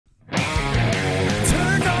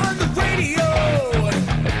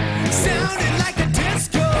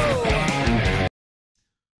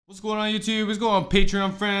going on YouTube? What's going on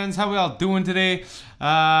Patreon friends? How we all doing today?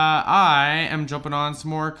 I am jumping on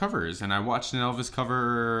some more covers, and I watched an Elvis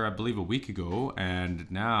cover, I believe, a week ago, and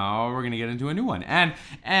now we're gonna get into a new one. And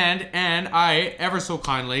I ever so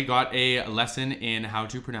kindly got a lesson in how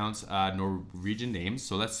to pronounce Norwegian names.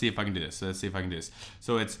 So let's see if I can do this.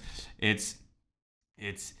 So it's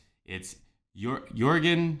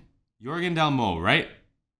Jørgen Dahl Moe, right?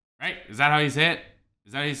 Right? Is that how you say it?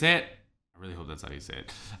 I really hope that's how you say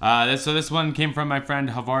it. So this one came from my friend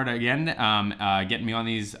Havard again, getting me on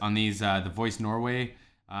these The Voice Norway.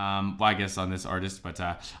 Well, I guess on this artist, but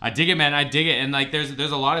I dig it, man. I dig it, and like there's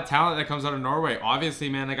a lot of talent that comes out of Norway. Obviously,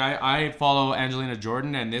 man. Like I follow Angelina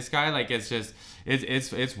Jordan, and this guy, like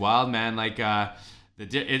it's wild, man. Like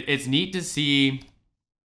it's neat to see.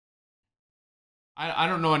 I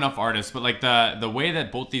don't know enough artists, but like the way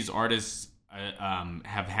that both these artists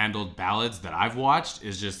have handled ballads that I've watched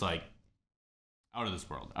is just like out of this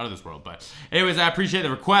world. But anyways, I appreciate the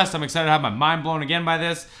request. I'm excited to have my mind blown again by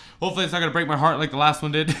this. Hopefully it's not gonna break my heart like the last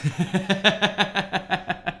one did. You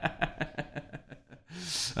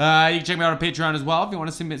can check me out on Patreon as well if you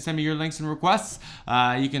want to send me your links and requests.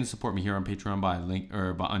 You can support me here on Patreon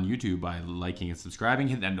on YouTube by liking and subscribing.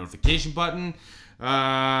 Hit that notification button.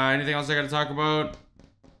 Anything else I got to talk about?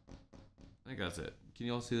 I think that's it. Can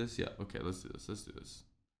you all see this? Yeah. Okay, let's do this.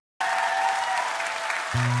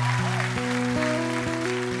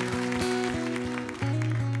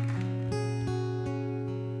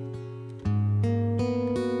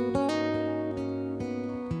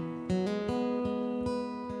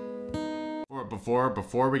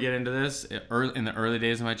 Before we get into this, in the early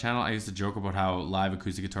days of my channel, I used to joke about how live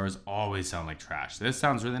acoustic guitars always sound like trash. This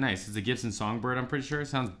sounds really nice. It's a Gibson Songbird, I'm pretty sure. It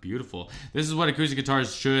sounds beautiful. This is what acoustic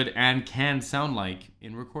guitars should and can sound like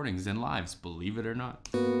in recordings and lives, believe it or not.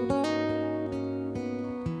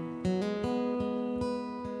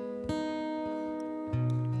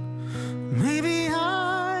 Maybe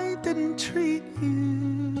I didn't treat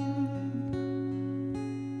you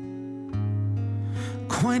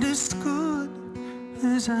quite as good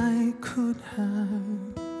as I could have.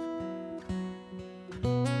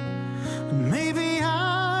 And maybe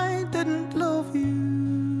I didn't love you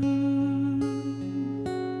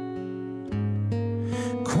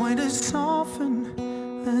quite as often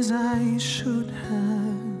as I should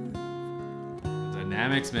have.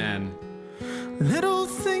 Dynamics, man. Little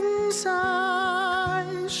things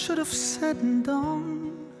I should have said and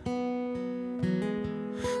done,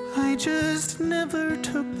 I just never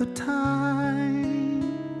took the time.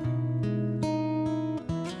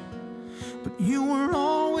 But you were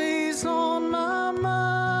always on my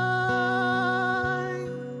mind.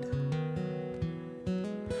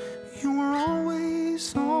 You were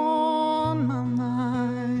always on my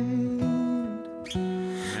mind.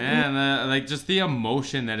 Man, like just the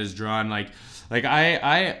emotion that is drawn, like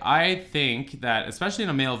I think that, especially in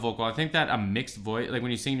a male vocal, I think that a mixed voice, like when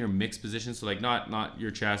you sing in your mixed position, so like not your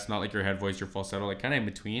chest, not like your head voice, your falsetto, like kind of in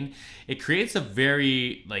between, it creates a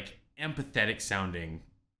very like empathetic sounding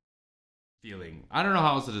feeling. I don't know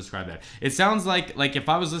how else to describe that. It sounds like if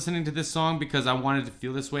I was listening to this song because I wanted to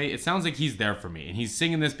feel this way, it sounds like he's there for me, and he's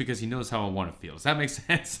singing this because he knows how I want to feel. Does that make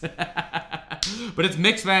sense? But it's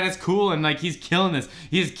mixed, man. It's cool, and like he's killing this.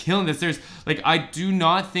 There's like, I do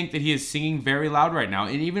not think that he is singing very loud right now,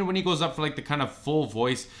 and even when he goes up for like the kind of full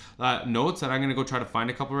voice notes, and I'm gonna go try to find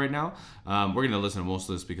a couple right now. We're gonna listen to most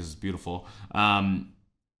of this because it's beautiful. I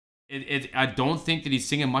don't think that he's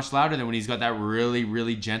singing much louder than when he's got that really,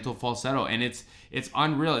 really gentle falsetto, and it's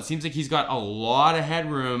unreal. It seems like he's got a lot of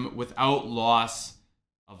headroom without loss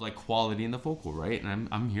of like quality in the vocal, right? And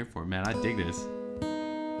I'm here for it, man. I dig this.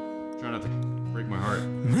 Try not to break my heart.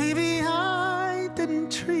 Maybe I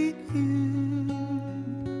didn't treat you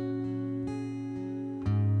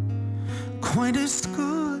quite as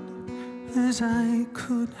good as I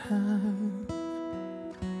could have.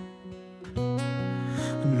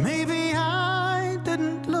 Maybe I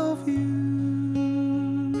didn't love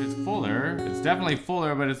you. It's fuller. It's definitely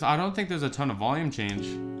fuller, but I don't think there's a ton of volume change.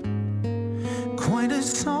 Quite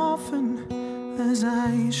as often as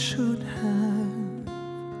I should have.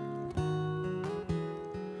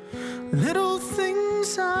 Little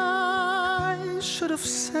things I should have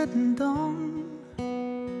said and done,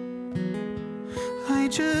 I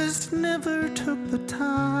just never took the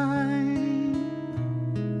time.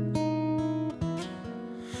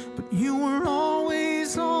 But you were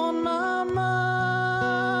always on my mind.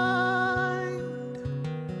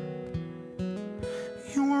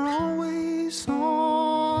 You were always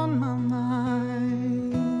on my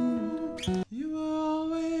mind. You were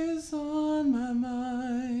always on my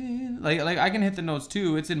mind. Like I can hit the notes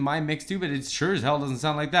too. It's in my mix too, but it sure as hell doesn't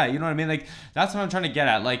sound like that. You know what I mean? Like that's what I'm trying to get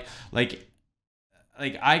at. Like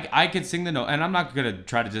I could sing the note, and I'm not gonna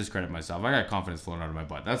try to discredit myself. I got confidence flowing out of my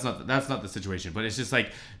butt. That's not the situation. But it's just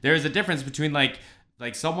like there is a difference between like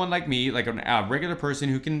someone like me, like a regular person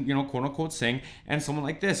who can, you know, quote unquote sing, and someone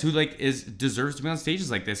like this who like deserves to be on stages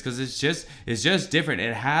like this, because it's just different.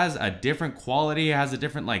 It has a different quality. It has a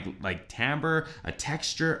different like timbre, a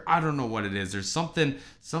texture. I don't know what it is. There's something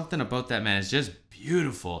about that, man. It's just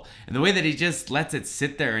beautiful, and the way that he just lets it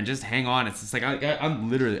sit there and just hang on. It's just like I'm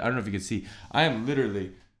literally, I don't know if you can see, I am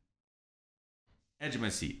literally edge of my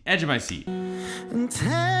seat. And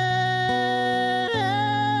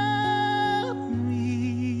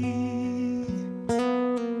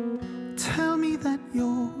tell me that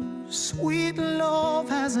your sweet love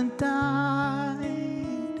hasn't died,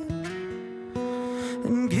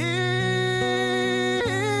 and give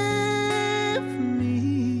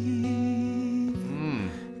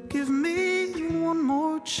me one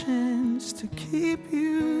more chance to keep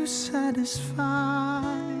you satisfied.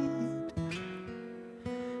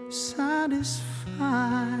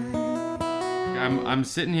 I'm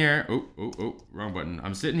sitting here. Oh, wrong button.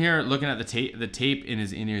 I'm sitting here looking at the tape in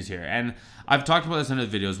his in-ears here, and I've talked about this in other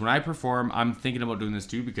videos. When I perform, I'm thinking about doing this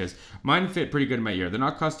too, because mine fit pretty good in my ear. They're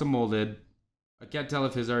not custom molded. I can't tell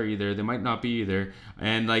if his are either. They might not be either.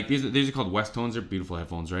 And like these are called West Tones. They're beautiful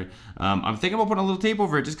headphones, right? I'm thinking about putting a little tape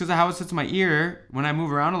over it just because of how it sits in my ear. When I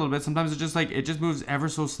move around a little bit, sometimes it just moves ever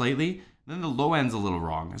so slightly. Then the low end's a little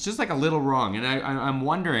wrong. It's just like a little wrong, and I'm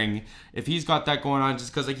wondering if he's got that going on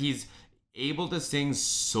just because like he's able to sing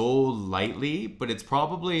so lightly, but it's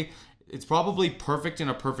probably perfect in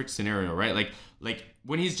a perfect scenario, right? Like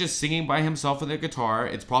when he's just singing by himself with a guitar,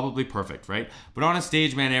 it's probably perfect, right? But on a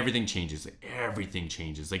stage, man, everything changes. Like, everything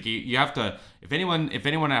changes. Like you have to, if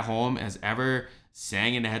anyone at home has ever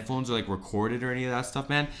sang into headphones or like recorded or any of that stuff,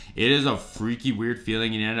 man, it is a freaky weird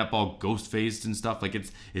feeling, and you end up all ghost-faced and stuff. Like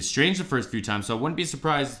it's strange the first few times, so I wouldn't be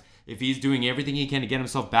surprised if he's doing everything he can to get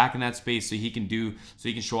himself back in that space so he can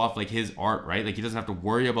show off like his art, right? Like he doesn't have to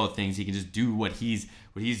worry about things. He can just do what he's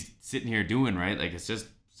sitting here doing, right? Like it's just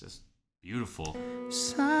beautiful.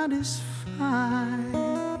 Satisfied.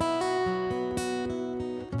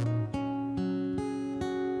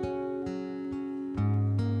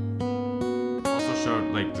 Also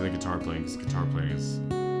showed like the guitar playing, because guitar playing is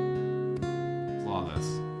flawless.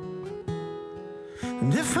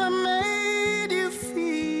 And if I made you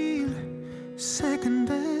feel second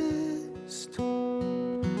best,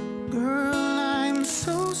 girl, I'm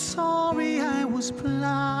so sorry I was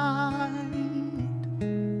blind.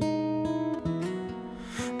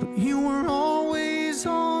 But you were always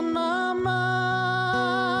on my mind.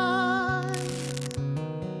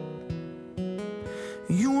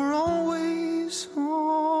 You were always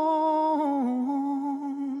on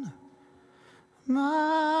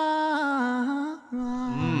my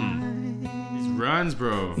mind. These runs,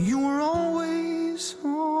 bro. You were always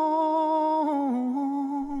on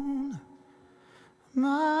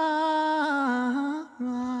my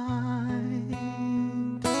mind.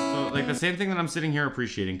 So like the same thing that I'm sitting here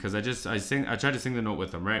appreciating, because I tried to sing the note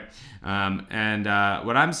with him, right? And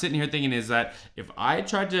what I'm sitting here thinking is that if I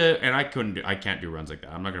tried to, and I can't do runs like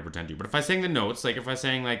that. I'm not gonna pretend to. But if I sang the notes, like if I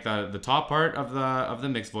sang like the top part of the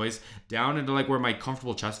mixed voice down into like where my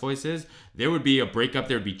comfortable chest voice is, there would be a breakup.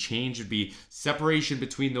 There would be change. There'd be separation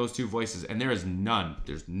between those two voices, and there is none.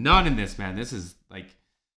 There's none in this, man. This is like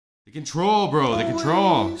the control, bro. The control.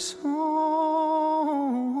 Always on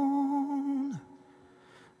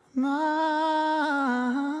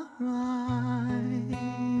my mind.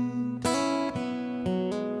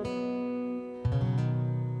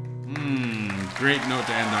 Great note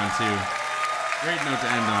to end on too. Great note to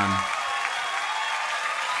end on.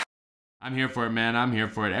 I'm here for it, man. I'm here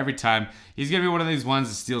for it. Every time. He's gonna be one of these ones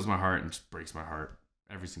that steals my heart and just breaks my heart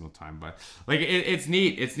every single time. But like it's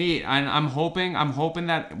neat. It's neat. And I'm hoping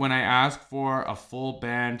that when I ask for a full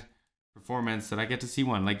band performance that I get to see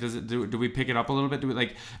one. Like do we pick it up a little bit? Do we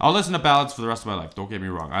like I'll listen to ballads for the rest of my life. Don't get me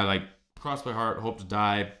wrong. I like Cross My Heart, Hope to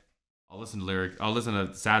Die. I'll listen to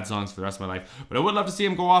sad songs for the rest of my life. But I would love to see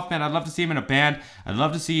him go off, man. I'd love to see him in a band. I'd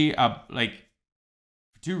love to see like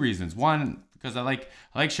for two reasons. One, because I like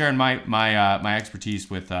sharing my expertise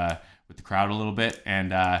with the crowd a little bit,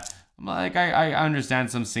 and I'm like I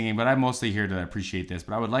understand some singing, but I'm mostly here to appreciate this.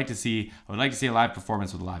 But I would like to see a live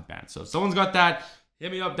performance with a live band. So if someone's got that,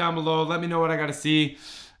 hit me up down below. Let me know what I got to see.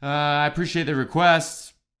 I appreciate the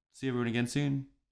requests. See everyone again soon.